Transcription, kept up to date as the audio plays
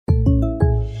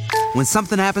When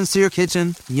something happens to your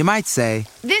kitchen, you might say,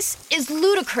 "This is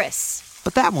ludicrous."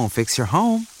 But that won't fix your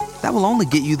home. That will only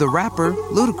get you the rapper,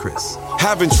 Ludacris.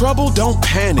 Having trouble? Don't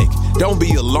panic. Don't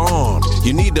be alarmed.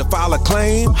 You need to file a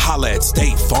claim? Holla at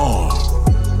State Farm.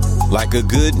 Like a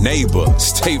good neighbor,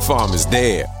 State Farm is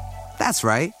there. That's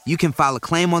right. You can file a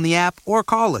claim on the app or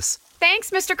call us.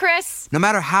 Thanks, Mr. Chris. No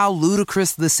matter how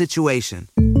ludicrous the situation,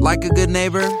 like a good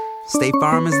neighbor, State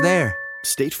Farm is there.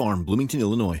 State Farm, Bloomington,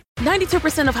 Illinois.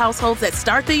 92% of households that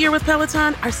start the year with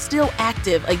Peloton are still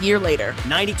active a year later.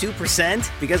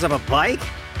 92% because of a bike?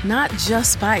 Not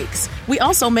just bikes. We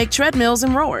also make treadmills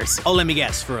and rowers. Oh, let me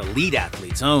guess, for elite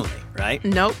athletes only, right?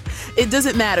 Nope. It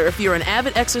doesn't matter if you're an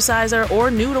avid exerciser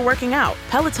or new to working out.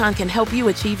 Peloton can help you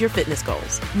achieve your fitness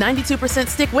goals. 92%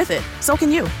 stick with it. So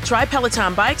can you. Try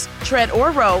Peloton bikes, tread, or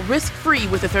row risk-free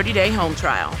with a 30-day home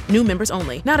trial. New members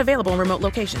only. Not available in remote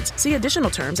locations. See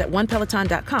additional terms at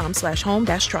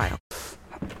onepeloton.com/home-trial.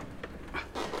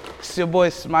 It's your boy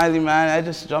Smiley, man. I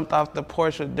just jumped off the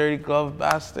porch with dirty glove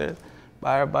bastard.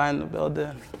 Buyer in the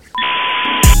building.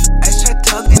 I try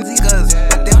talking niggas,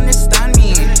 but they understand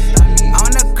me. I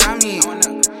wanna Grammy.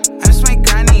 I'm just my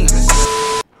granny.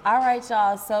 All right,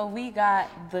 y'all. So we got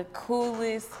the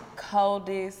coolest,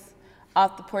 coldest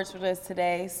off the porch with us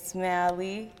today,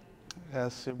 Smiley.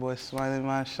 Yes, your boy Smiley,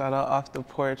 man. Shout out off the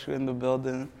porch. We're in the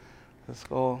building. Let's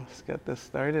go. Let's get this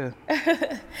started.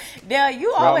 Now you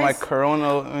Brought always my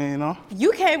Corona, you know.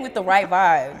 You came with the right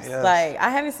vibes. Yes. Like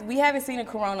we haven't seen a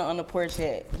Corona on the porch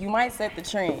yet. You might set the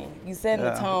trend. You setting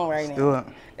the tone right let's now.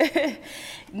 Do it.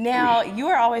 Now you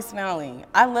are always smiling.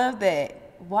 I love that.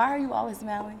 Why are you always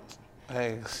smiling?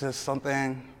 Hey, it's just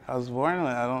something I was born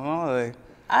with. I don't know. Like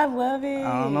I love it.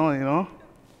 I don't know, you know.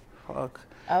 Fuck.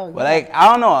 Oh, but like,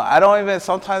 I don't know. I don't even,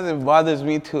 sometimes it bothers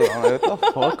me too. I'm like, what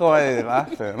the fuck am I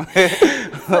laughing? What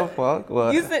the fuck?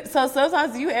 What? You said, so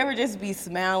sometimes do you ever just be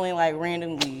smiling like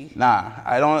randomly? Nah,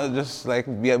 I don't just like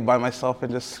be by myself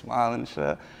and just smile and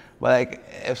shit. But like,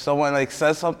 if someone like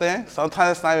says something,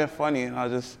 sometimes it's not even funny and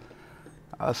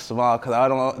I'll smile because I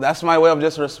don't know. That's my way of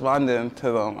just responding to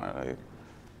them. Or like,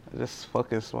 just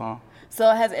fucking smile. So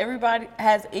has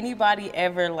anybody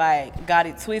ever like got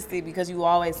it twisted because you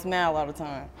always smile all the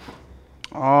time?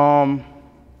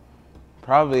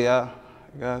 Probably, yeah,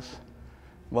 I guess.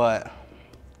 But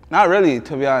not really,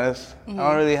 to be honest. I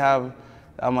don't really have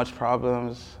that much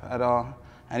problems at all.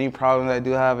 Any problems I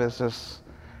do have is just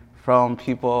from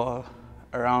people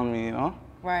around me, you know?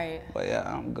 Right. But yeah,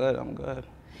 I'm good.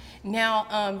 Now,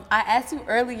 I asked you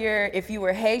earlier if you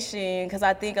were Haitian because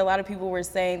I think a lot of people were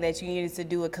saying that you needed to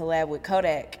do a collab with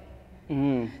Kodak.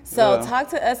 So talk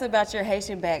to us about your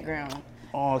Haitian background.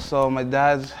 Oh, so my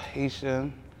dad's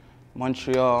Haitian,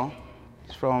 Montreal.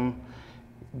 He's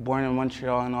born in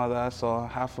Montreal and all that, so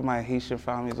half of my Haitian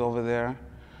family's over there.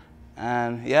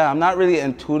 And yeah, I'm not really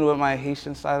in tune with my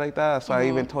Haitian side like that. That's why I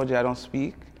even told you I don't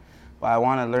speak, but I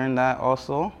want to learn that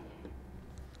also.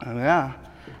 And yeah.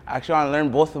 I actually want to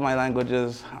learn both of my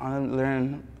languages. I want to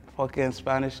learn fucking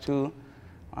Spanish too.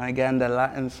 I want to get in the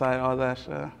Latin side, all that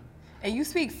shit. And you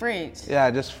speak French? Yeah,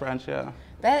 just French, yeah.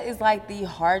 That is like the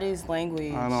hardest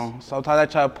language. I know. Sometimes I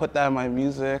try to put that in my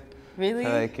music. Really? To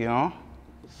like, you know,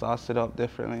 sauce it up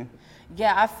differently.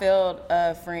 Yeah, I failed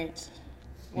French.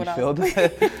 You failed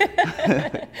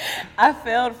it? I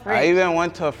failed French. I even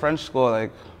went to a French school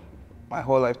like my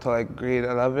whole life till like grade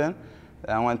 11.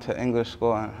 Then I went to English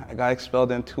school and I got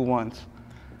expelled in 2 months.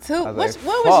 What was you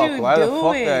doing? Why the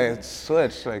fuck did I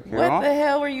switch? Like, you know? What the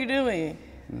hell were you doing?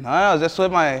 No, I was just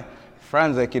with my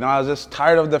friends. Like, you know, I was just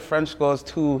tired of the French school. It's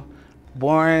too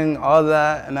boring, all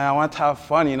that. And then I want to have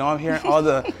fun, you know? I'm hearing all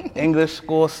the English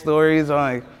school stories. I'm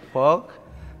like, fuck,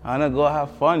 I'm gonna go have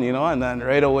fun, you know? And then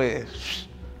right away,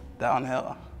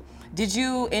 downhill. Did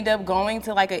you end up going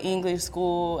to like an English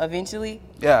school eventually?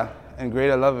 Yeah, in grade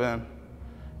 11.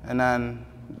 And then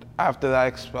after that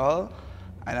expelled,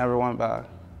 I never went back.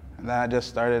 And then I just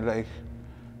started like,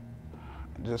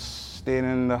 just staying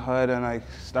in the hood and like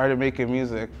started making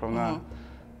music from that.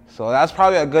 So that's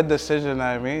probably a good decision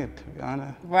that I made, to be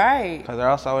honest. Right. Because or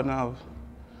else I wouldn't have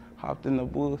hopped in the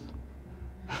booth.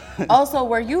 Also,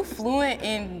 were you fluent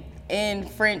in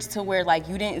French to where like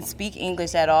you didn't speak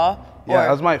English at all? Yeah,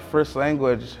 that was my first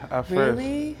language at first.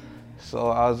 Really? So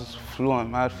I was fluent,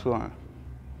 mad fluent.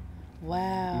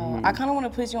 Wow. I kind of want to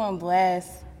put you on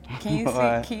blast. Can you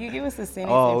give us a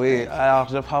sentence? Oh oui, alors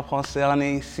je vais pas penser, on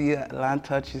est ici à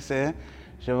l'Atlanta, tu sais.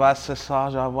 Je vais ce soir,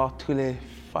 je vais voir toutes les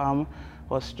femmes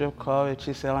au strip club, et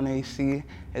tu sais, on est ici.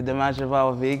 Et demain, je vais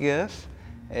au Vegas.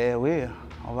 Et oui,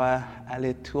 on va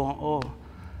aller tout en haut.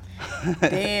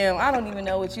 Damn, I don't even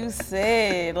know what you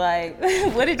said. Like,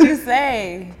 what did you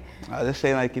say? I was just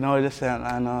saying, like, just in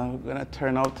Atlanta, we're gonna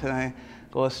turn up tonight,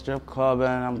 go to a strip club,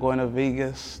 and I'm going to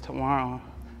Vegas tomorrow.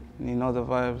 And you know the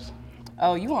vibes.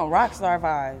 Oh, you want rock star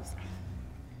vibes.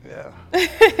 Yeah.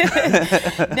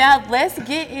 Now, let's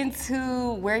get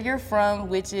into where you're from,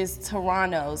 which is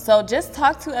Toronto. So just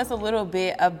talk to us a little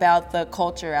bit about the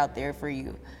culture out there for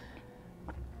you.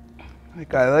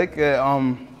 Like, I like it.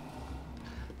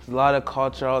 There's a lot of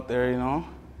culture out there,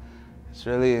 It's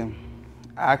really,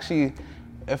 actually,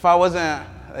 if I wasn't,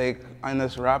 like, on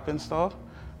this rap and stuff,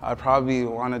 I'd probably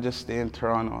want to just stay in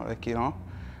Toronto, like,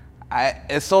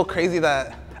 it's so crazy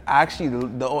that actually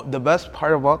the best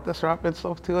part about this rap and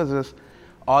stuff too is just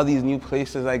all these new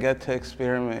places I get to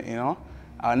experiment,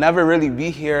 I'll never really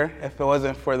be here if it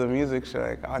wasn't for the music shit.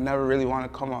 Like, I'd never really want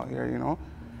to come out here,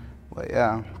 But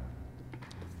yeah,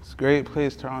 it's a great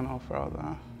place, Toronto, for all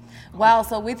that. Wow,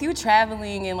 so with you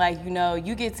traveling and like,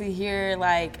 you get to hear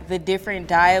like the different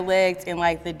dialects and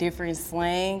like the different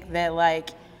slang that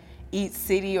like each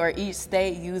city or each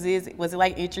state uses. Was it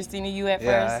like interesting to you at first?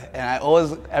 Yeah, and I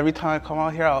always, every time I come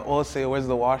out here, I'll always say, where's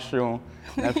the washroom?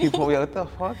 And people be like, what the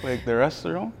fuck? Like the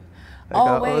restroom?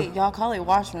 Like, y'all call it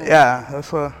washroom? Yeah,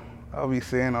 that's what I'll be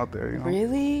saying out there,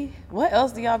 Really? What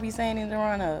else do y'all be saying in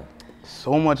Toronto?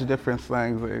 So much different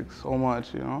slangs, like so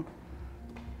much,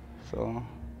 So.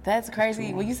 That's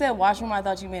crazy. When you said washroom, I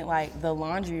thought you meant like the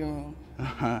laundry room.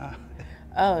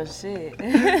 Oh, shit.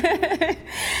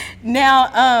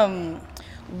 Now,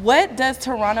 what does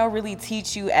Toronto really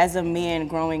teach you as a man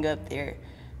growing up there?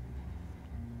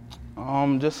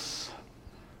 Just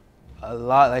a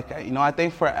lot. Like, I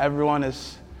think for everyone,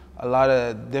 it's a lot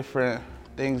of different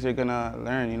things you're gonna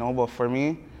learn, But for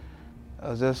me, it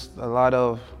was just a lot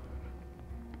of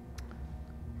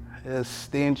just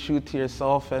staying true to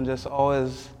yourself and just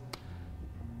always,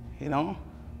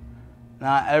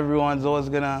 not everyone's always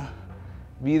gonna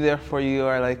be there for you,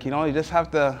 or like, you just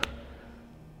have to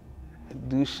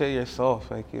do shit yourself,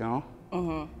 like,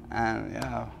 And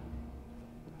yeah,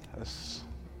 that's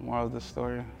more of the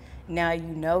story. Now,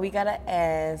 we gotta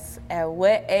ask, at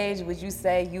what age would you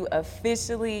say you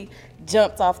officially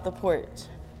jumped off the porch?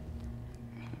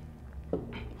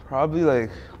 Probably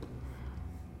like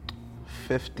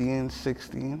 15,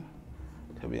 16,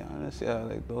 to be honest. Yeah,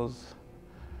 like those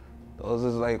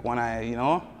is like when I,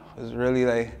 was really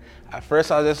like, at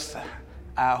first I was just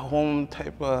at home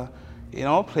type of,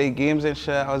 play games and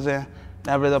shit. I wasn't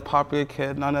never the popular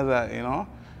kid, none of that,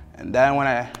 And then when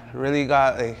I really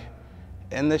got like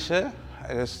in the shit,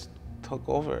 I just took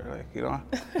over, like,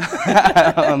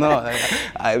 I don't know, like,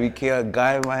 I became a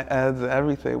guy in my head and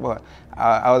everything, but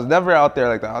I was never out there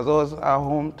like that. I was always at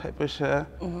home type of shit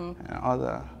and all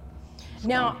that. So.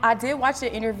 Now, I did watch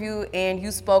the interview and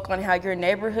you spoke on how your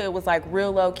neighborhood was like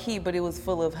real low key, but it was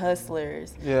full of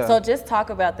hustlers. Yeah. So just talk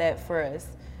about that for us.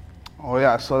 Oh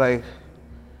yeah, so like,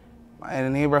 in the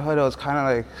neighborhood, it was kind of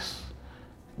like,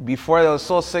 before it was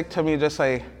so sick to me, just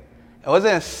like, it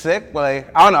wasn't sick, but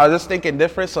like, I don't know, I was just thinking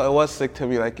different, so it was sick to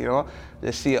me, like,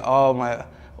 just see all my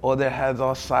older heads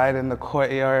outside in the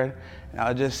courtyard, and I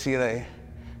would just see like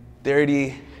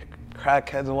 30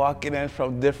 crackheads walking in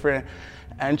from different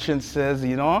entrances,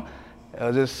 It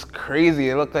was just crazy.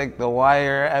 It looked like The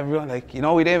Wire, everyone, like, we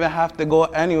didn't even have to go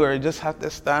anywhere, you just have to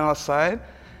stand outside,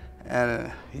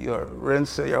 and you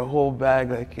rinse your whole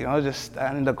bag, like, just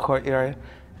stand in the courtyard,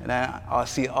 and then I'll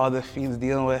see all the fiends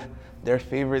dealing with their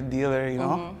favorite dealer,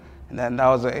 And then that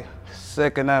was like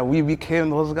sick, and then we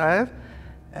became those guys,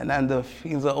 and then the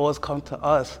fiends would always come to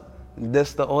us, and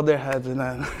diss the older heads, and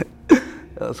then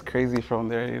it was crazy from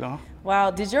there,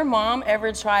 Wow, did your mom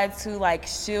ever try to like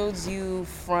shield you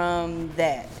from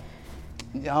that?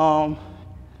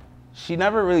 She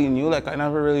never really knew, like, I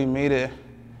never really made it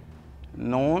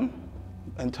known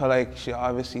until like she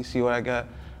obviously see what I got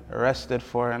arrested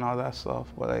for and all that stuff,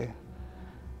 but like,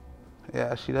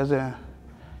 yeah, she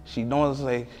knows,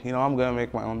 like, I'm gonna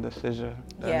make my own decision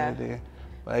at the end of the day.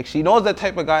 But like, she knows the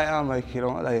type of guy I am, like,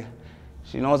 like,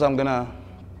 she knows I'm gonna,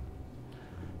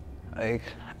 like,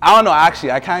 I don't know,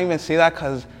 actually, I can't even say that,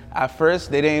 because at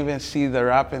first, they didn't even see the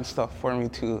rap and stuff for me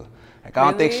too. Like, I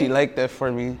don't think she liked it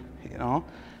for me, It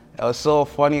was so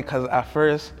funny, because at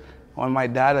first, when my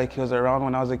dad, like, he was around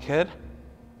when I was a kid,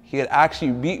 he had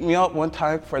actually beat me up one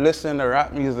time for listening to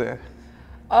rap music.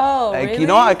 Oh, like, really?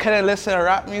 I couldn't listen to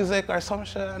rap music or some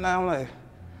shit, and now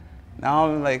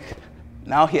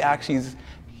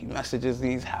he messages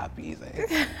me, he's happy. He's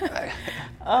like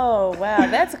Oh, wow,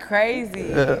 that's crazy.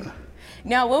 Yeah.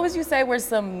 Now, what would you say were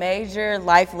some major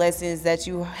life lessons that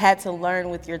you had to learn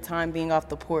with your time being off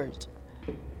the porch?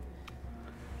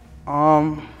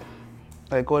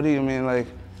 Like, what do you mean, like?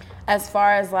 As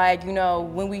far as like, you know,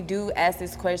 when we do ask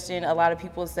this question, a lot of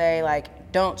people say like,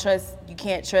 you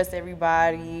can't trust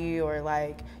everybody, or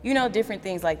like, you know, different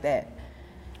things like that.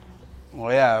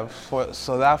 Well, yeah,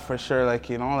 so that for sure, like,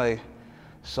 you know, like,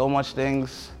 so much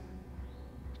things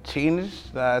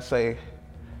changed that it's like,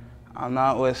 I'm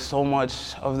not with so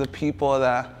much of the people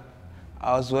that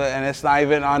I was with, and it's not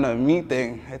even on a me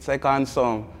thing. It's like on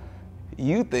some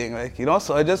you thing, like, you know,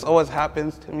 so it just always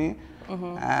happens to me.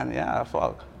 And yeah,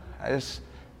 fuck. I just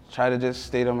try to just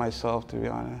stay to myself, to be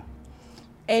honest.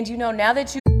 And you know, now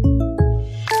that you...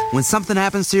 When something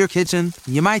happens to your kitchen,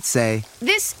 you might say,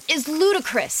 This is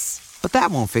ludicrous. but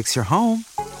that won't fix your home.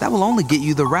 That will only get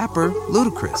you the rapper,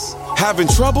 Ludacris. Having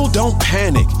trouble? Don't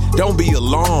panic. Don't be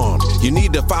alarmed. You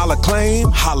need to file a claim?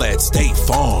 Holla at State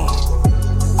Farm.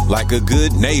 Like a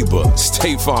good neighbor,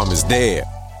 State Farm is there.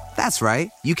 That's right.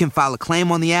 You can file a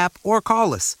claim on the app or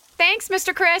call us. Thanks,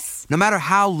 Mr. Chris. No matter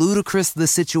how ludicrous the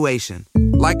situation,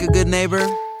 like a good neighbor,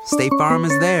 State Farm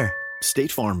is there.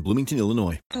 State Farm, Bloomington,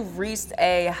 Illinois. You've reached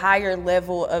a higher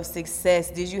level of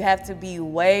success. Did you have to be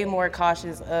way more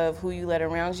cautious of who you let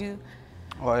around you?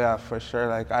 Oh yeah, for sure.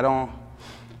 Like, I don't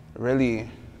really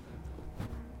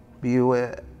be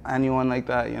with anyone like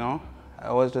that, you know? I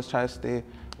always just try to stay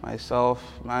myself,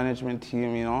 management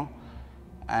team, you know?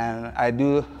 And I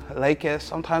do like it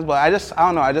sometimes, but I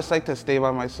don't know, I just like to stay by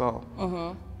myself.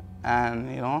 And,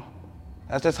 you know,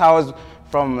 that's just how I was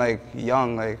from, like,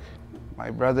 young. Like, my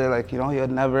brother, like, you know, he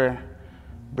would never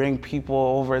bring people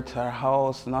over to our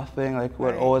house, nothing. Like,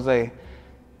 would always, like,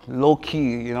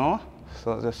 low-key, you know?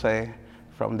 So just, like,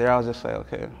 from there, I was just like,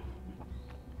 okay,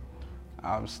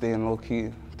 I'm staying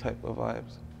low-key type of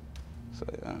vibes. So,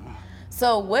 yeah.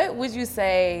 So what would you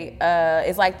say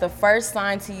is like the first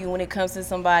sign to you when it comes to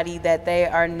somebody that they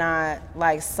are not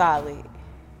like solid?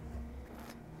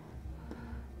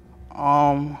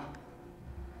 So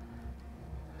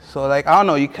like, I don't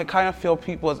know, you can kind of feel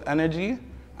people's energy,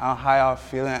 how y'all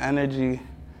feeling energy.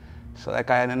 So like,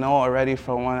 I know already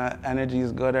from when energy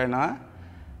is good or not.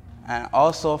 And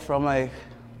also from like,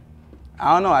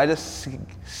 I don't know, I just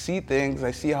see things,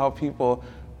 I see how people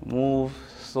move,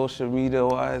 social media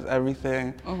wise,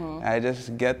 everything. And I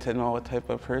just get to know what type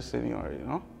of person you are, you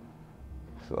know?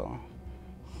 So.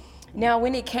 Now,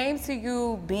 when it came to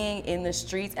you being in the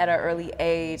streets at an early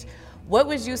age, what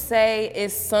would you say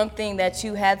is something that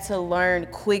you had to learn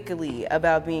quickly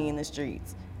about being in the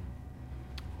streets?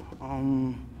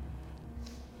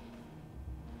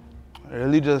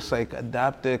 Really just like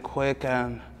adapted quick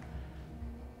and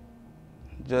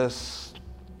just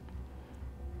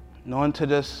knowing to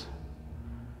just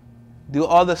do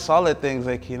all the solid things,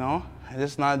 like, you know, and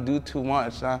just not do too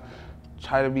much, not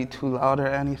try to be too loud or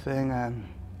anything, and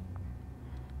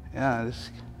yeah,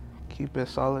 just keep it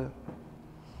solid.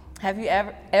 Have you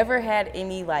ever had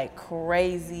any like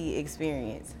crazy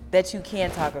experience that you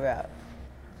can talk about?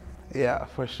 Yeah,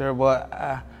 for sure,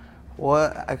 but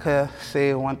what I could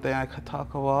say, one thing I could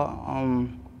talk about,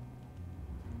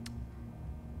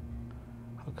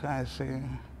 what can I say?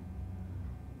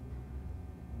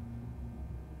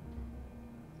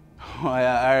 Oh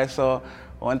yeah, all right, so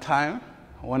one time,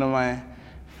 one of my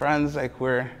friends, like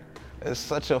it's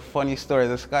such a funny story.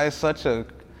 This guy is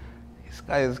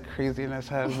crazy in his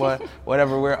head, but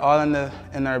whatever, we're all in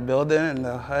our building, in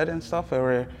the hood and stuff, and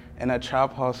we're in a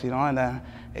trap house, you know, and then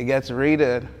it gets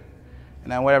raided,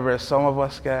 and then whatever, some of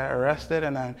us get arrested,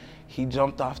 and then he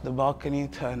jumped off the balcony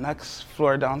to the next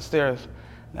floor downstairs.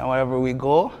 Then whenever we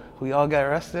go, we all get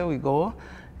arrested, we go,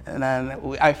 and then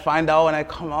I find out when I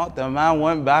come out, the man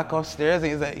went back upstairs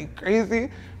and he's like, "You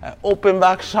crazy?" I open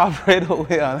back shop right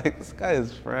away. I'm like, this guy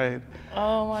is fried.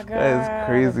 Oh my God. That is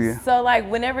crazy. So like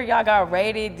whenever y'all got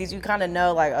raided, did you kind of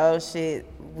know like, oh shit,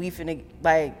 this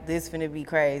finna be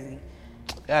crazy?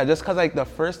 Yeah, just cause like the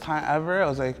first time ever, I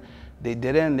was like, they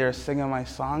did it and they were singing my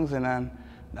songs, and then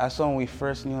that's when we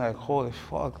first knew, like, holy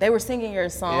fuck. They were singing your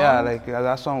song? Yeah, like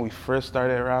that's when we first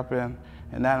started rapping.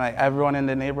 And then like everyone in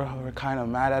the neighborhood were kind of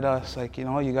mad at us, like, you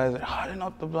know, you guys are hardening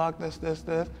up the block, this.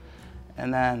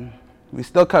 And then we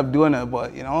still kept doing it,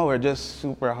 but you know, we're just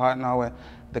super hot now with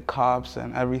the cops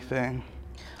and everything.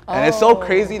 And it's so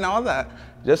crazy now that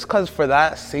just cause for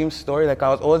that same story, like I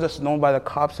was always just known by the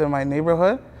cops in my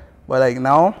neighborhood, but like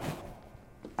now,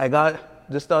 I got,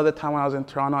 just the other time when I was in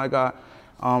Toronto, I got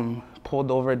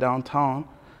pulled over downtown.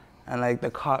 And like the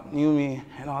cop knew me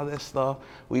and all this stuff.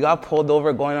 We got pulled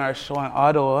over going to our show in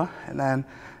Ottawa, and then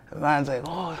the man's like,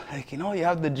 "Oh, like, you know, you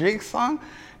have the Drake song?"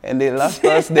 And they left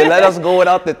us, they let us go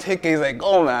without the ticket. He's like,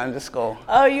 "Go, man, just go."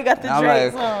 Oh, you got the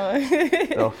Drake like, song.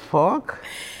 The fuck?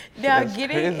 Now, That's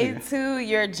getting crazy. into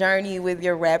your journey with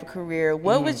your rap career,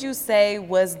 what would you say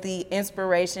was the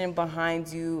inspiration behind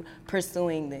you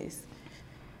pursuing this?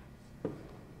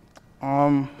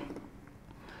 It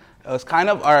was kind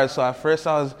of art. So at first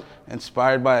I was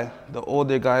inspired by the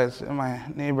older guys in my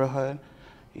neighborhood,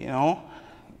 you know,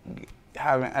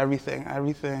 having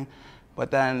everything.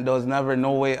 But then there was never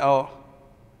no way out.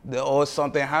 There always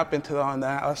something happened to them, and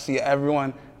then I'll see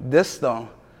everyone diss them.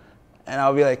 And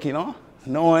I'll be like, you know,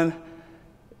 no one,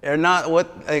 they're not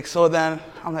what, like, so then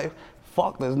I'm like,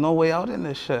 fuck, there's no way out in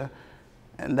this shit.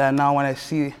 And then now when I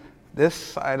see this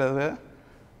side of it,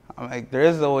 I'm like, there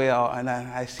is a way out. And then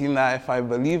I seen that if I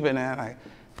believe in it, and I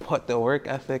put the work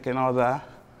ethic and all that,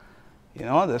 you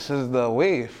know, this is the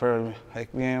way for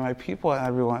like me and my people and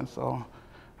everyone. So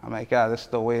I'm like, yeah, this is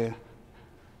the way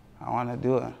I want to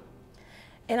do it.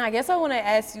 And I guess I want to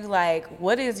ask you, like,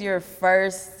 what is your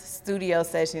first studio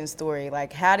session story?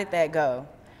 Like, how did that go?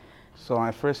 So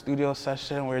my first studio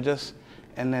session, we were just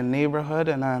in the neighborhood,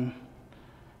 and then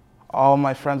all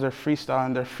my friends are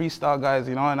freestyling. They're freestyle guys,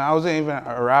 you know, and I wasn't even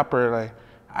a rapper. Like,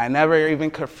 I never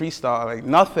even could freestyle, like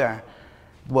nothing.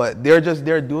 But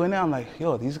they're doing it. I'm like,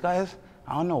 yo, these guys,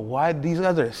 I don't know why these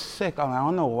guys are sick. I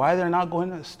don't know why they're not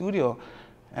going to the studio.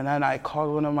 And then I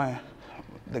called one of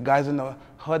the guys in the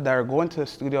hood that are going to the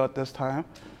studio at this time.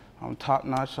 Top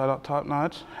Notch, shout out Top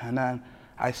Notch. And then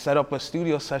I set up a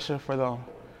studio session for them.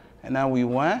 And then we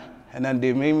went, and then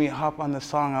they made me hop on the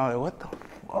song. I was like, what the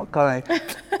fuck? I'm like,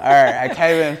 all right, I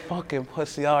can't even fucking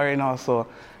pussy out right now. So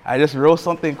I just wrote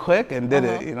something quick and did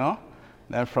it, you know?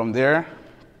 Then from there,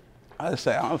 I just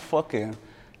said, I'm fucking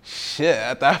shit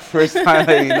at that first time,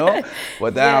 like, you know?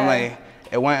 But then I'm like,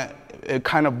 it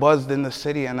kind of buzzed in the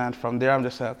city, and then from there I'm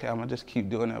just like, okay, I'm gonna just keep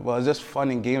doing it. But it was just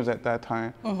fun and games at that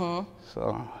time.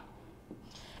 So.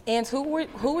 And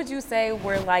who would you say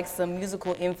were like some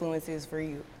musical influences for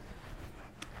you?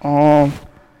 I'd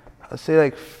say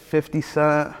like 50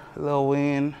 Cent, Lil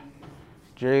Wayne,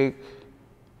 Drake,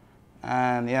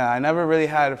 and yeah, I never really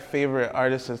had favorite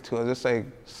artists too. It was just like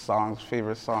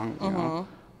favorite songs, you know?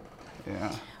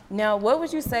 Yeah. Now, what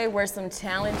would you say were some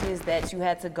challenges that you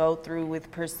had to go through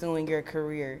with pursuing your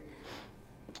career?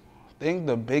 I think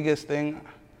the biggest thing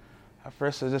at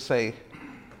first was just like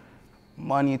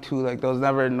money too. Like, there was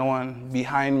never no one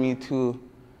behind me to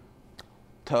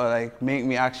like make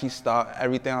me actually stop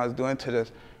everything I was doing to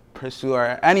just pursue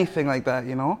or anything like that,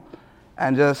 you know?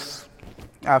 And just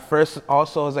at first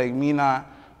also it was like me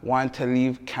not wanting to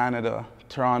leave Canada,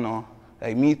 Toronto.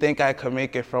 Like me think I could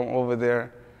make it from over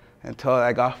there until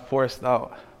I got forced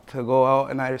out to go out,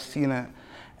 and I seen it.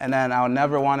 And then I'll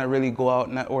never want to really go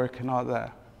out network and all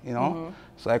that, you know?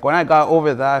 So like when I got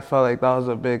over that, I felt like that was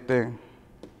a big thing.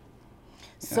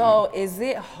 So is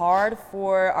it hard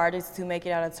for artists to make it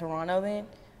out of Toronto then?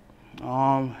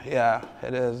 Yeah,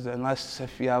 it is. Unless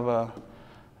if you have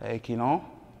like, you know,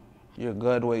 you're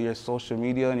good with your social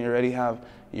media and you already have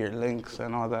your links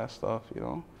and all that stuff, you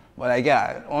know? But like,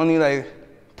 yeah, only like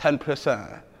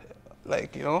 10%,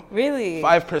 like, you know? Really?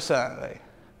 5%, like.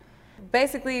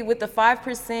 Basically, with the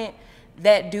 5%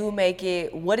 that do make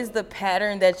it, what is the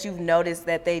pattern that you've noticed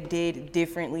that they did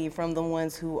differently from the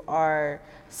ones who are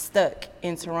stuck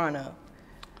in Toronto?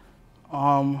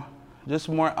 Just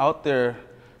more out there,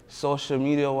 social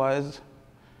media wise,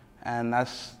 and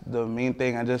that's the main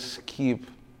thing. I just keep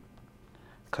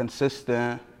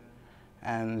consistent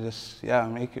and just, yeah,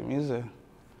 making music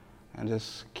and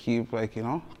just keep, like, you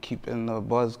know, keeping the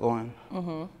buzz going.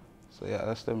 So yeah,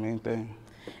 that's the main thing.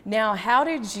 Now,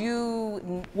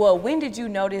 when did you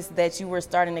notice that you were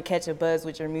starting to catch a buzz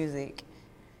with your music?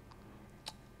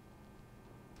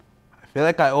 I feel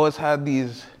like I always had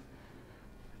these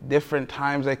different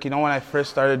times, like, you know, when I first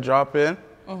started dropping,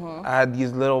 I had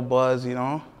these little buzz, you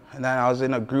know, and then I was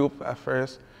in a group at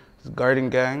first, this Garden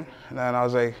Gang, and then I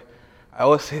was like, I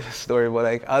always say this story, but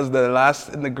like, I was the last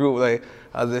in the group, like,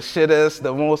 I was the shittest,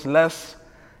 the most less,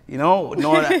 you know,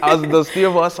 I was those three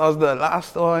of us, I was the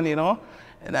last one, you know,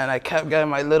 and then I kept getting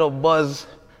my little buzz,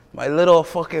 my little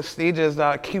fucking stages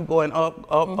that keep going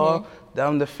up, up,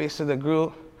 down the face of the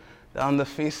group, down the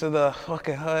face of the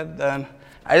fucking hood, then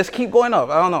I just keep going up,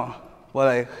 I don't know, but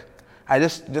like, I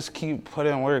just keep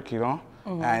putting work, you know,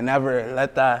 and I never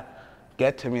let that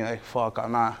get to me, like, fuck,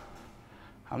 I'm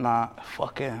not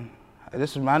fucking, I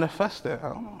just manifest it, I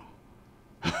don't know.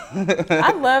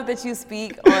 I love that you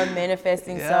speak on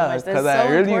manifesting so much. That's so because I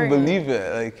really important. believe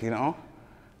it, like, you know,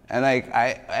 and like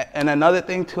and another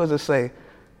thing too is just like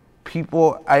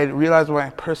I realized my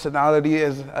personality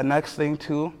is a next thing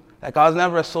too. Like, I was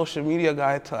never a social media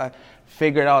guy till I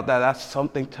figured out that that's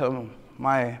something to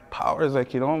my powers,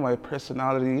 like, you know, my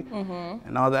personality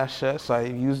and all that shit. So I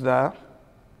use that.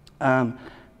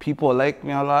 People like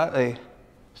me a lot, like,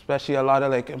 especially a lot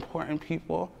of like important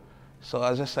people. So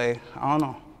I was just like, I don't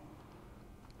know.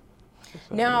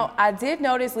 Now, I did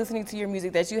notice listening to your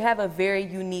music that you have a very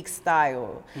unique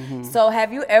style. So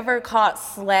have you ever caught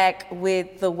slack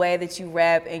with the way that you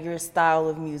rap and your style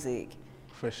of music?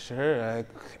 For sure, like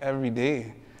every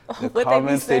day. The What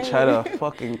comments, they they be try to saying?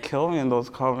 fucking kill me in those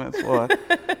comments, but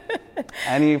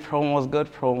any promo is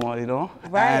good promo, you know?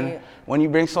 Right. And when you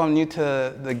bring something new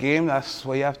to the game, that's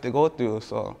what you have to go through,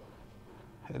 so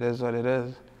it is what it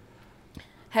is.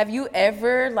 Have you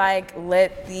ever like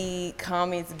let the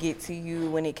comments get to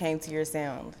you when it came to your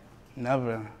sound?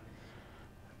 Never,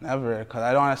 because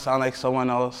I don't want to sound like someone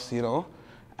else, you know?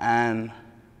 And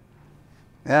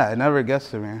yeah, it never gets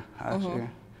to me, actually.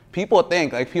 People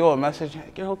think, like, people message,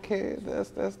 like, you're okay,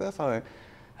 this. I'm like,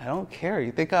 I don't care.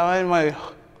 You think I'm in my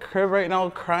crib right now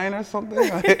crying or something?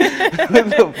 Like, what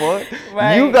the fuck?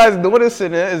 Right. You guys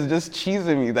noticing it is just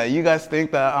cheesing me, that you guys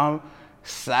think that I'm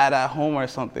sad at home or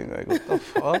something. Like, what the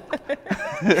fuck?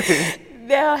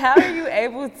 Now, how are you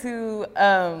able to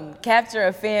capture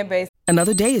a fan base?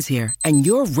 Another day is here, and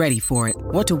you're ready for it.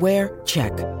 What to wear?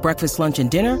 Check. Breakfast, lunch,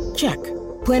 and dinner? Check.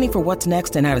 Planning for what's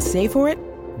next and how to save for it?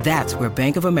 That's where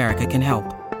Bank of America can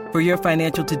help. For your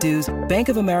financial to-dos, Bank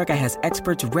of America has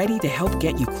experts ready to help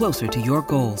get you closer to your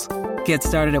goals. Get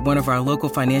started at one of our local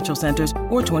financial centers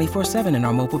or 24/7 in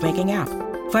our mobile banking app.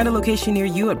 Find a location near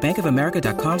you at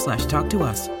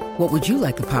bankofamerica.com/talktous. What would you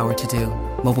like the power to do?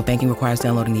 Mobile banking requires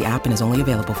downloading the app and is only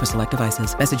available for select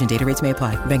devices. Message and data rates may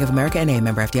apply. Bank of America N.A.,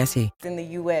 member FDIC. In the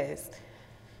U.S.?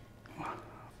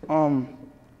 Well,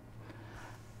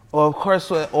 of course,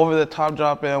 with Over the Top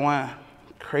drop, it went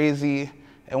crazy.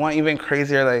 It went even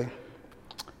crazier, like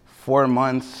 4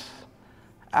 months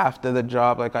after the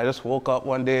drop. Like, I just woke up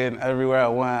one day and everywhere I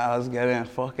went, I was getting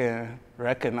fucking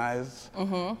recognized.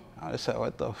 I just said,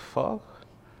 what the fuck?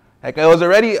 Like, it was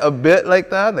already a bit like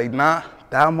that, like not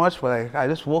that much, but like, I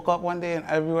just woke up one day and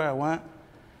everywhere I went,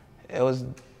 it was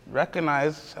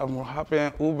recognized. I'm hopping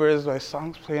in Ubers, my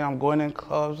songs playing, I'm going in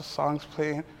clubs, songs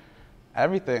playing,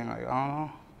 everything, like, I don't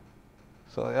know.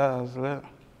 So yeah, it was lit.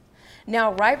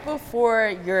 Now, right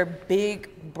before your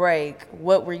big break,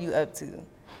 what were you up to?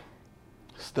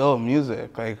 Still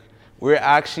music, like, we're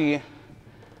actually,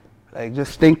 like,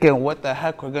 just thinking what the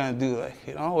heck we're gonna do, like,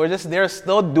 you know? We're just there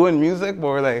still doing music, but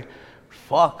we're like,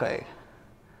 fuck, like,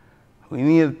 we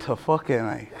need to fucking,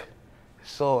 like,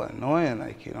 it's so annoying,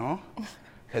 like, you know?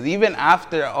 Because even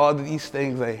after all these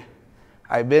things, like,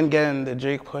 I've been getting the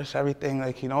Drake push, everything,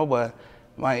 like, you know, but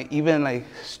my even, like,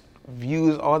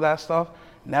 views, all that stuff,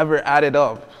 never added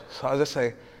up. So I was just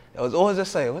like, it was always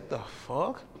just like, what the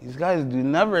fuck? These guys do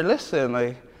never listen,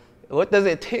 like, what does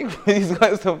it take for these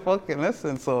guys to fucking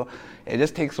listen? So it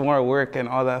just takes more work and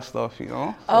all that stuff, you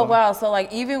know? So, Oh, wow. So,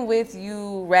 like, even with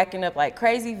you racking up, like,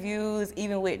 crazy views,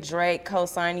 even with Drake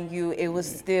co-signing you, it was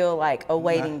still, like, a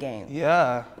waiting game.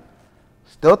 Yeah.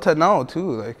 Still to now,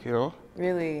 too, like, you know?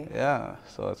 Really? Yeah.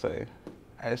 So it's like,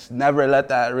 I just never let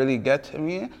that really get to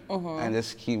me and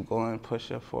just keep going,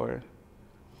 push it forward.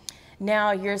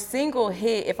 Now, your single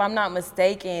hit, if I'm not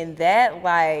mistaken, that,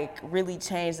 like, really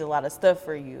changed a lot of stuff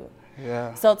for you.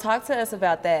 Yeah. So talk to us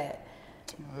about that.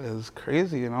 It was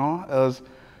crazy, you know?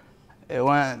 It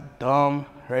went dumb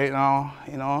right now,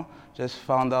 you know? Just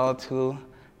found out too.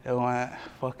 It went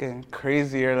fucking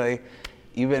crazier, like,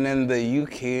 even in the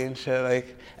UK and shit,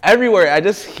 like, everywhere. I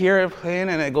just hear it playing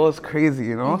and it goes crazy,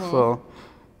 you know? So,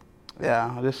 yeah,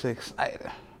 I'm just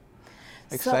excited.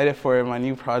 Excited for my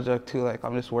new project too, like,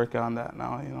 I'm just working on that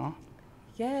now, you know?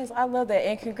 Yes, I love that.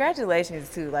 And congratulations,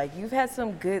 too. Like, you've had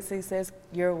some good success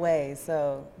your way.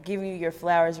 So, giving you your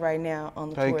flowers right now on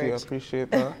the porch. Thank you, I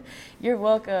appreciate that. You're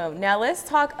welcome. Now, let's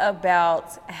talk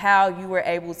about how you were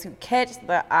able to catch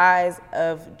the eyes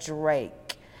of Drake.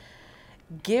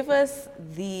 Give us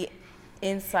the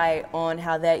insight on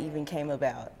how that even came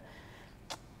about.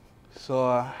 So,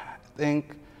 I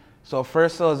think,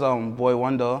 first it was Boy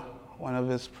Wonder, one of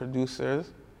his producers.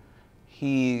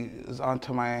 He was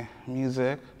onto my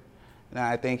music, and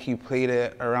I think he played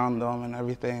it around them and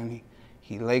everything.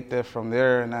 He liked it from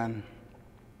there, and then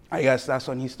I guess that's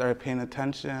when he started paying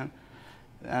attention.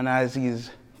 And as he's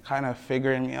kind of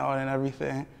figuring me out and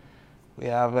everything, we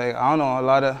have, like, I don't know, a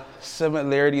lot of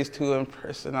similarities too in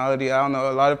personality. I don't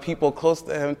know, a lot of people close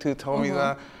to him too told me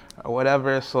that or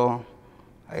whatever. So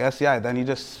I guess, yeah, then he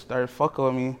just started fucking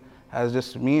with me as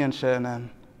just me and shit, and then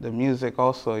the music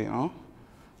also, you know?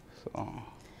 So.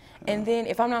 And then,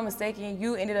 if I'm not mistaken,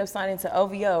 you ended up signing to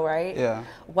OVO, right? Yeah.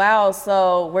 Wow,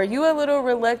 so were you a little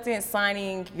reluctant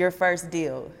signing your first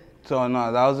deal? So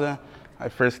no, that wasn't my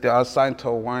first deal. I was signed to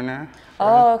Warner.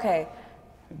 Oh, okay.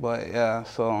 But yeah,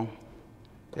 so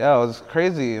yeah, it was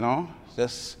crazy, you know,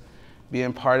 just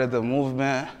being part of the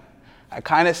movement. I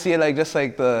kind of see it like just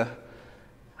like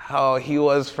how he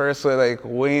was first with like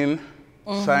Wayne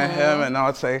signed him, and now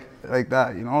it's like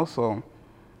that, you know. So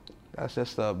that's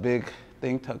just a big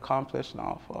thing to accomplish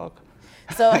now. Fuck.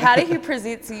 So how did he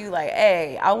present to you like,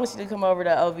 hey, I want you to come over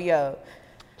to OVO?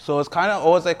 So it's kind of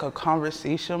always like a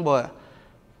conversation, but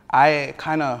I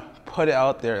kind of put it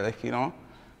out there, like, you know,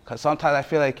 because sometimes I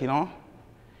feel like, you know,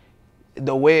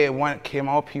 the way it came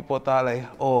out, people thought like,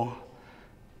 oh,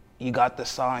 you got the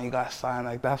song, you got signed.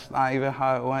 Like, that's not even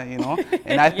how it went, you know?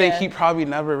 And I think he probably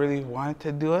never really wanted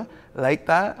to do it like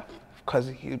that,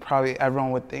 because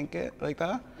everyone would think it like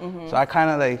that. So I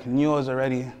kind of like knew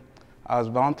I was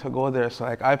bound to go there. So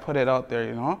like I put it out there,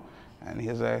 you know? And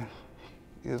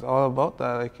he's all about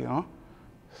that, like, you know?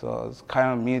 So it's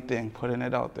kind of me thing, putting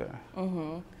it out there.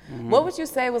 What would you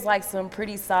say was like some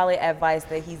pretty solid advice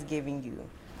that he's giving you?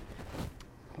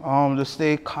 To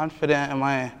stay confident in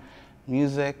my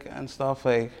music and stuff,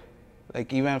 like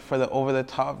even for the over the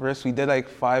top verse, we did like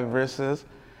 5 verses,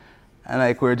 and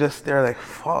like we were just there like,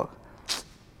 fuck.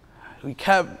 We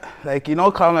kept like, you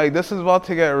know, kind of like this is about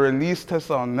to get released to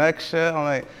some next shit. I'm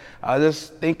like, I was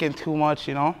just thinking too much,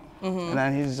 you know. And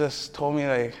then he just told me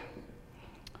like,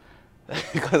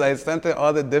 because I sent him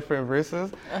all the different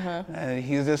verses, and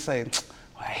he was just like,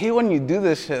 I hate when you do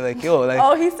this shit, like, yo, like.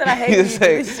 Oh, he said, I hate when you do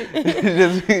this shit.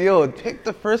 Just, yo, pick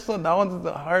the first one, that one's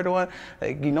the hard one.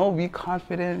 Like, you know, be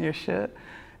confident in your shit.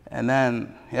 And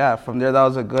then, yeah, from there, that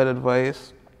was a good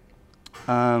advice.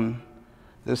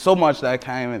 There's so much that I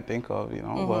can't even think of, you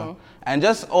know, but, and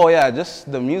just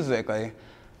the music, like,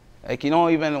 you know,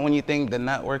 even when you think the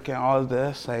network and all of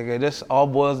this, like, it just all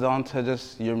boils down to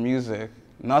just your music.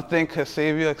 Nothing could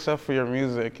save you except for your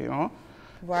music, you know?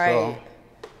 Right. So,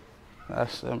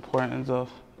 that's the importance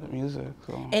of the music.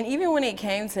 So. And even when it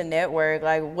came to network,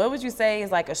 like, what would you say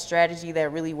is like a strategy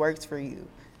that really works for you?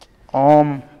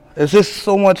 It's just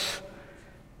so much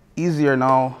easier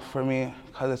now for me,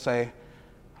 because it's like,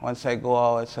 once I go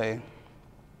out, it's like,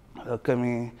 look at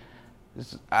me,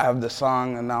 I have the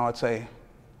song, and now it's like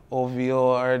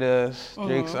OVO artist,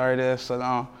 Drake's artist, so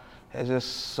now it's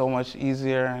just so much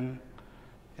easier. And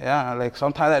yeah, like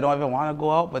sometimes I don't even want to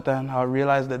go out, but then I'll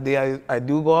realize the day I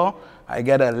do go out, I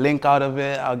get a link out of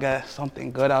it, I'll get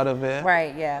something good out of it.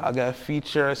 Right, yeah. I'll get a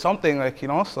feature, something, like, you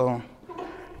know, so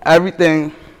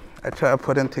everything I try to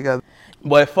put in together.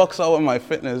 But it fucks up with my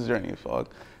fitness journey, fuck.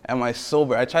 And my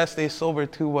sober. I try to stay sober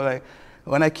too, but like,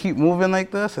 when I keep moving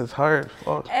like this, it's hard.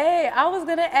 Fuck. Hey, I was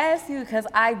gonna ask you, because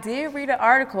I did read an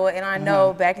article, and I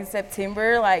know back in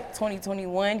September, like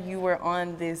 2021, you were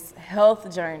on this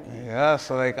health journey. Yeah,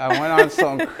 so like I went on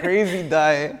some crazy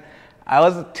diet. I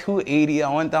was at 280,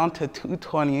 I went down to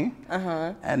 220.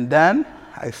 And then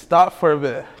I stopped for a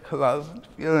bit, because I was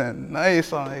feeling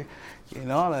nice. I'm like, you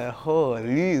know, like,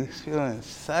 holy, feeling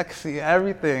sexy,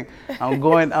 everything. I'm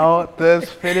going out,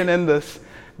 fitting in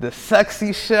the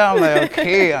sexy shit. I'm like,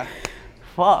 okay,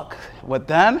 fuck. But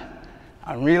then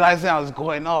I'm realizing I was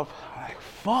going up. I'm like,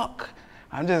 fuck,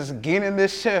 I'm just gaining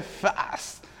this shit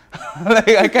fast. Like,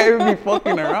 I can't even be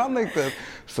fucking around like this.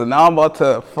 So now I'm about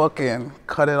to fucking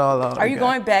cut it all out. Are you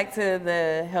going back to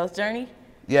the health journey?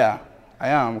 Yeah, I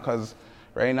am, because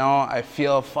right now I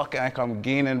feel fucking like I'm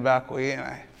gaining back weight, and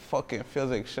I fucking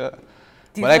feels like shit.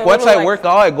 But like once I work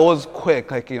out, it goes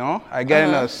quick, like, you know? I get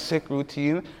in a sick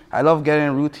routine. I love getting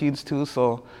in routines too,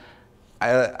 so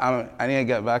I need to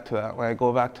get back to that. When I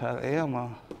go back to LA,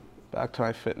 I'm back to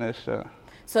my fitness shit.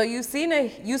 So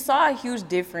you saw a huge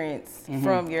difference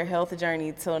from your health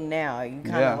journey till now. You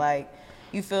kind of like,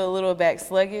 you feel a little back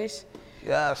sluggish?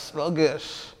 Yeah,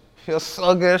 sluggish. Feel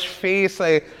sluggish, face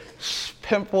like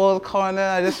pimples coming in.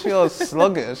 I just feel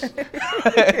sluggish.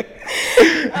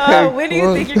 When do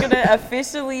you think you're gonna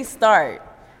officially start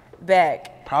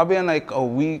back? Probably in like a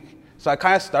week. So I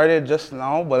kind of started just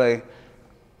now, but like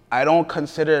I don't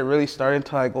consider it really starting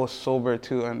until I go sober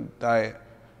too and diet.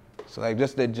 So like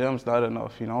just the gym's not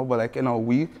enough, you know. But like in a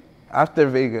week after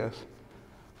Vegas,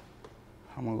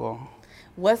 I'm gonna go.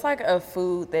 What's like a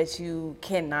food that you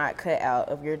cannot cut out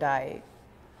of your diet?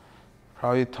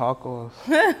 Probably tacos.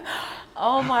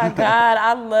 Oh my God,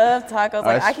 I love tacos.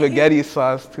 Like, spaghetti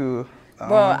sauce too.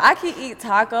 Bro, I can eat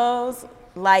tacos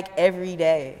like every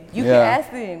day. You can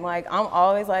ask them. Like, I'm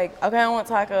always like, okay, I want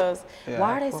tacos. Yeah,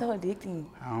 why are they so addicting?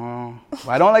 I don't know. But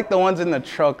I don't like the ones in the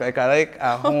truck. Like, I like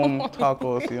at-home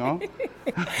tacos, you know?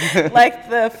 Like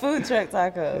the food truck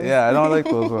tacos. Yeah, I don't like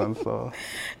those ones, so.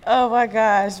 Oh my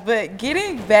gosh. But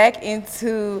getting back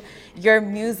into your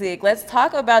music, let's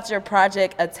talk about your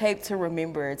project, A Tape to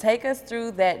Remember. Take us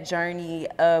through that journey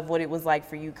of what it was like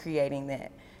for you creating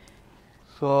that.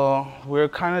 So we're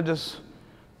kind of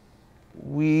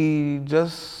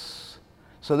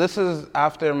so this is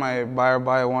after my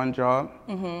Buy 1 job.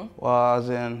 While I was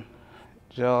in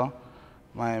jail,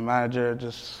 my manager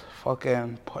just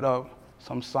fucking put up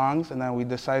some songs, and then we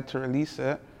decided to release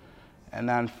it. And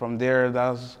then from there, that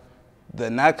was the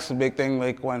next big thing,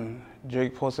 like when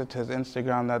Drake posted to his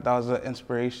Instagram that was the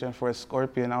inspiration for his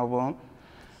Scorpion album.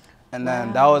 And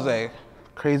then that was like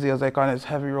crazy. It was like on his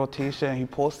heavy rotation. He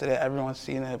posted it, everyone's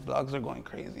seeing it, blogs are going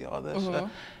crazy, all this shit.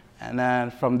 And then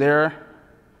from there,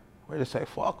 we're just like,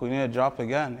 fuck, we need to drop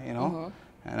again, you know?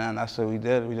 And then that's what we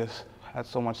did. We just had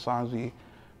so much songs, we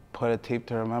put A Tape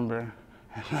to Remember.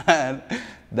 And then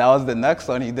that was the next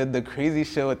one. He did the crazy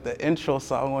shit with the intro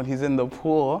song when he's in the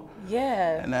pool.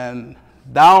 Yeah. And then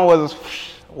that one was,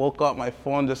 woke up, my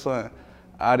phone just went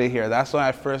out of here. That's when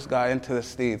I first got into the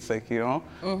States, like, you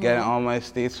know, getting all my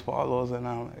States follows, and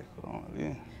I'm like, oh,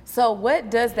 yeah. So what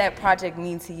does that project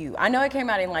mean to you? I know it came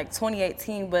out in like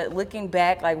 2018, but looking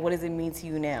back, like, what does it mean to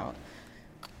you now?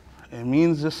 It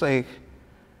means just like,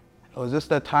 it was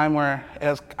just a time where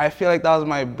I feel like that was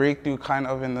my breakthrough kind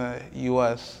of in the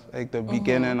US, like the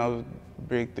beginning of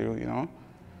breakthrough, you know?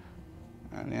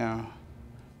 And yeah.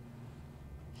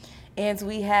 And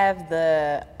we have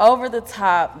the Over the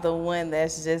Top, the one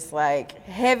that's just like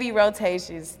heavy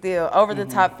rotation still, Over the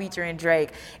Top featuring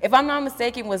Drake. If I'm not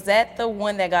mistaken, was that the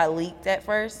one that got leaked at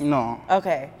first? No.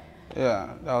 Okay.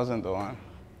 Yeah, that wasn't the one.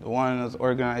 The one was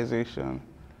Organization,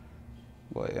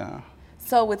 but yeah.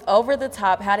 So with Over the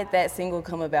Top, how did that single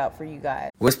come about for you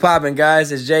guys? What's poppin',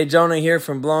 guys? It's Jay Jonah here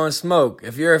from Blowing Smoke.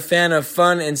 If you're a fan of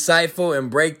fun, insightful, and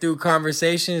breakthrough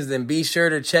conversations, then be sure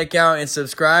to check out and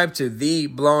subscribe to the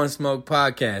Blowing Smoke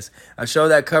podcast, a show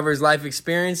that covers life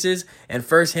experiences and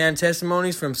firsthand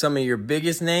testimonies from some of your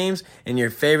biggest names in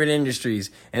your favorite industries.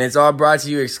 And it's all brought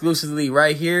to you exclusively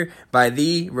right here by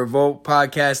the Revolt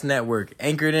Podcast Network,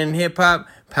 anchored in hip-hop,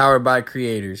 powered by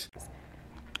creators.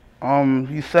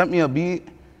 He sent me a beat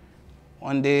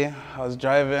one day. I was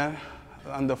driving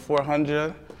on the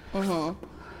 400. I was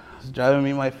driving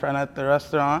me and my friend at the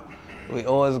restaurant. We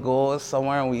always go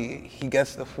somewhere and he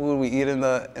gets the food. We eat in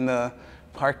the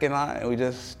parking lot and we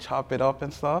just chop it up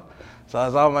and stuff. So I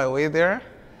was on my way there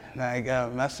and I got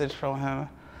a message from him.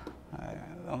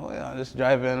 I'm just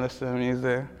driving, listening to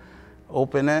music.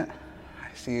 Open it.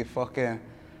 I see fucking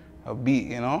a beat,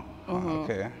 you know?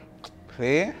 Okay.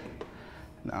 Play it.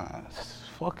 Nah, it's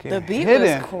fucking The beat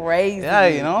hidden. was crazy. Yeah,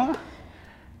 you know?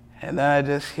 And then I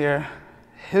just hear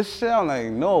his shit. I'm like,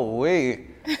 no way.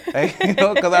 Like, you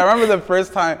know, because I remember the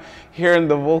first time hearing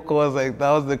the vocal, I was like,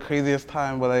 that was the craziest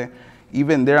time. But like,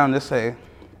 even there, I'm just like,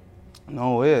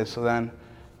 no way. So then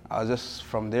I was just,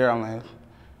 from there, I'm like,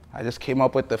 I just came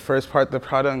up with the first part, the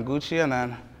Prada and Gucci, and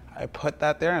then I put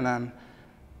that there, and then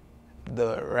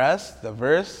the rest, the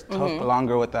verse, took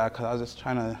longer with that because I was just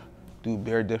trying to do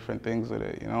bare different things with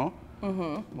it, you know?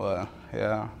 But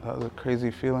yeah, that was a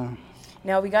crazy feeling.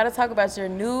 Now we got to talk about your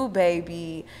new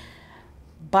baby,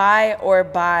 Buy or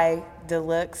Buy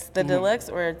Deluxe. The Deluxe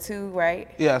or 2, right?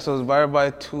 Yeah, so it's Buy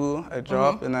 2 I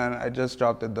dropped, and then I just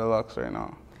dropped the Deluxe right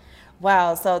now.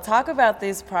 Wow, so talk about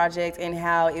this project and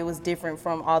how it was different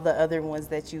from all the other ones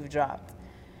that you've dropped.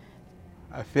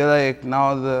 I feel like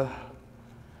now the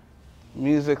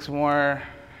music's more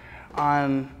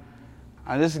on,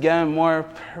 I'm just getting more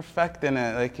perfect in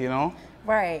it, like, you know?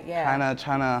 Right, yeah. Kind of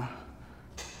trying to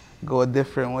go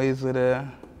different ways with it,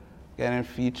 getting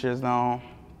features now.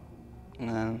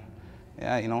 And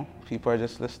yeah, you know, people are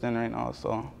just listening right now,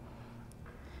 so.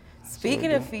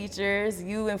 Speaking of features,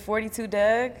 you and 42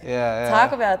 Doug. Yeah.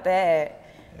 Talk about that.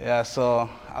 Yeah, so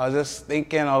I was just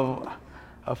thinking of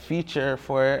a feature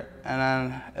for it, and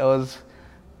then it was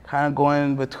kind of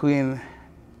going between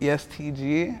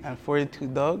ESTG and 42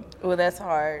 Doug. Oh, that's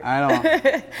hard. I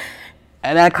know.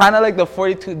 And I kind of like the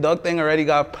 42 Doug thing already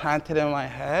got planted in my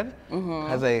head.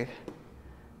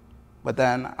 But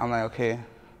then I'm like, okay,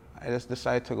 I just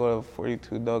decided to go to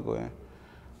 42 Doug way.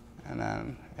 And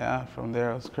then, yeah, from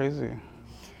there it was crazy.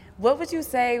 What would you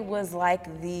say was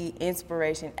like the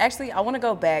inspiration? Actually, I want to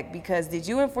go back because did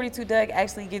you and 42 Doug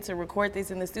actually get to record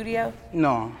this in the studio?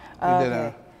 No, we didn't.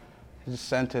 I just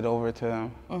sent it over to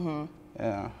him.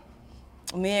 Yeah.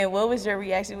 Man, what was your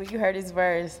reaction when you heard his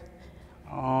verse?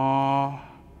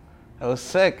 It was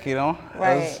sick, you know?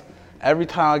 Right. Every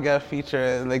time I get a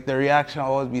feature, like the reaction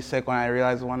will always be sick when I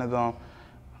realize one of them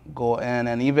go in.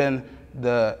 And even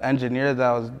the engineer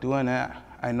that was doing it,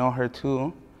 I know her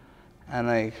too. And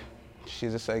like,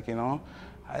 she's just like, you know,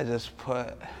 I just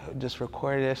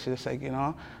recorded it. She's just like, you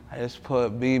know, I just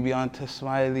put Baby onto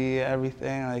Smiley,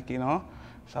 everything, like, you know?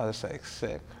 So I was just like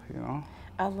sick, you know?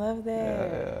 I love that.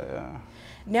 Yeah.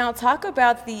 Now talk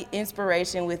about the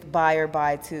inspiration with Buy or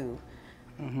Buy Two.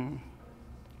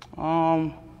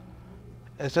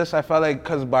 It's just I felt like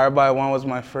because Buy or Buy One was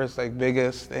my first like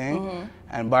biggest thing,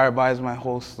 and Buy or Buy is my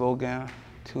whole slogan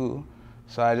too.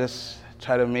 So I just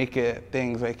try to make it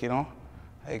things like, you know,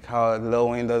 like how Lil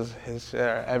Wayne does his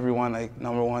share, everyone like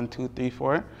number 1, 2, 3,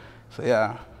 4. So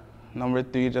yeah, number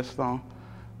 3 just now.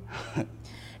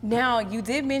 Now you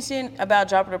did mention about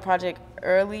dropping a project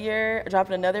earlier,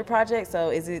 dropping another project. So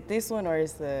is it this one or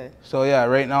is the? So yeah,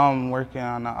 right now I'm working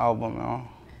on an album now.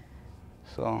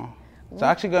 So it's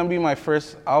actually gonna be my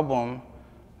first album,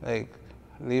 like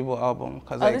label album,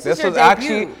 cause like this was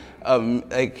actually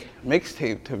like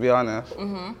mixtape, to be honest.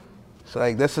 So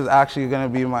like this is actually gonna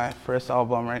be my first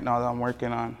album right now that I'm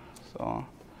working on. So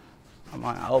I'm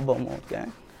on album mode,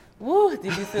 gang. Woo!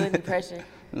 Did you feel any pressure?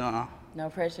 No. No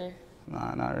pressure?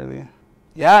 Nah, not really.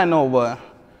 Yeah, I know, but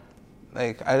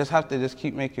like I just have to just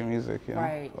keep making music, you know.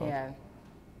 Right. So, yeah.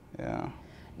 Yeah.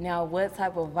 Now, what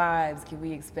type of vibes can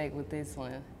we expect with this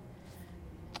one?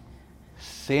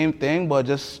 Same thing, but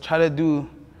just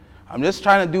I'm just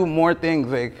trying to do more things,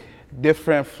 like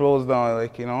different flows down,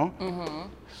 like, you know?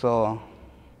 So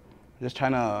just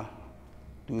trying to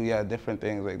do, different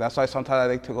things. Like that's why sometimes I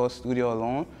like to go studio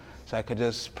alone, so I could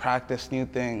just practice new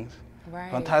things.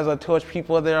 Right. Sometimes I touch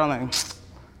people there, I'm like,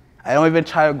 I don't even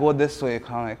try to go this way,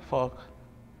 'cause I'm like, fuck.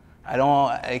 I don't,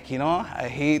 like, you know, I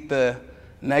hate the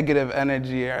negative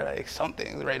energy or like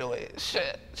something right away.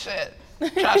 Shit,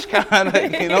 trash can,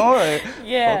 like, you know, like,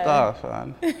 fuck off,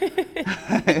 man.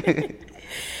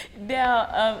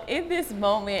 Now, in this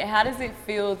moment, how does it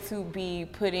feel to be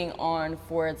putting on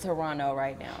for Toronto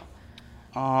right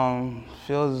now?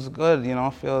 Feels good, you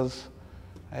know, feels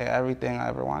like everything I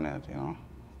ever wanted, you know.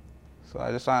 So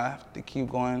I just have to keep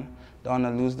going, don't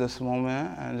want to lose this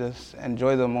moment and just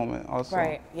enjoy the moment also.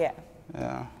 Right, yeah.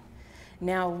 Yeah.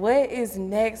 Now, what is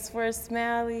next for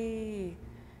Smiley?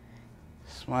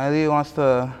 Smiley wants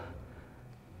to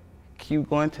keep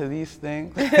going to these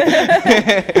things.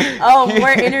 Oh,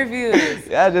 more interviews.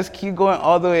 Yeah, just keep going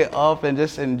all the way up and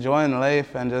just enjoying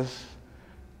life and just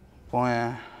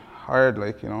going hard,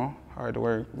 like, you know, hard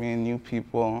work, meeting new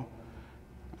people,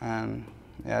 and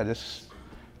yeah, just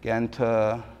getting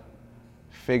to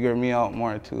figure me out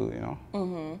more too, you know.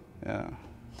 Yeah.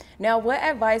 Now, what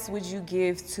advice would you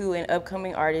give to an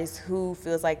upcoming artist who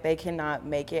feels like they cannot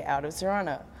make it out of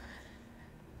Toronto?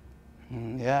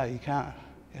 Yeah, you can't.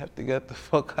 You have to get the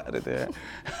fuck out of there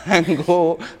and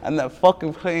go on that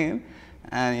fucking plane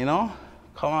and, you know,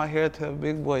 come out here to the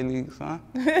big boy leagues, huh?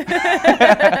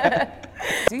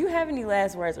 Do you have any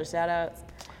last words or shout outs?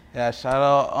 Yeah, shout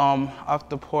out off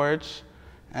the porch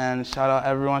and shout out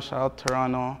everyone, shout out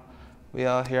Toronto. We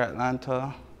out here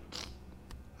Atlanta.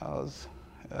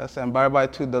 Yes, and Buy or Buy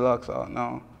 2 Deluxe out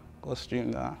now. Go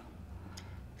stream that.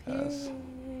 Yes.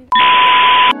 I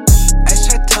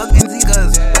try talking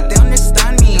niggas, but they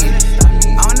understand me.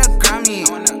 I wanna Grammy,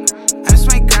 I miss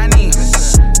my granny.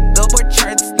 Billboard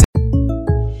charts.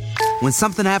 When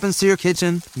something happens to your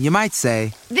kitchen, you might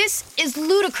say, This is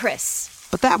ludicrous.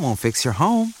 but that won't fix your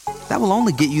home. That will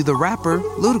only get you the rapper,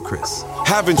 Ludacris.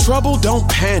 Having trouble? Don't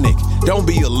panic. Don't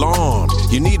be alarmed.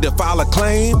 You need to file a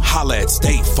claim? Holla at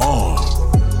State Farm.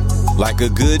 Like a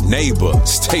good neighbor,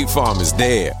 State Farm is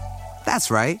there.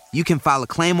 That's right. You can file a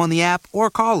claim on the app or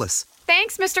call us.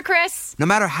 Thanks, Mr. Chris. No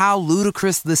matter how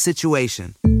ludicrous the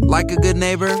situation, like a good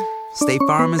neighbor, State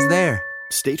Farm is there.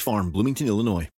 State Farm, Bloomington, Illinois.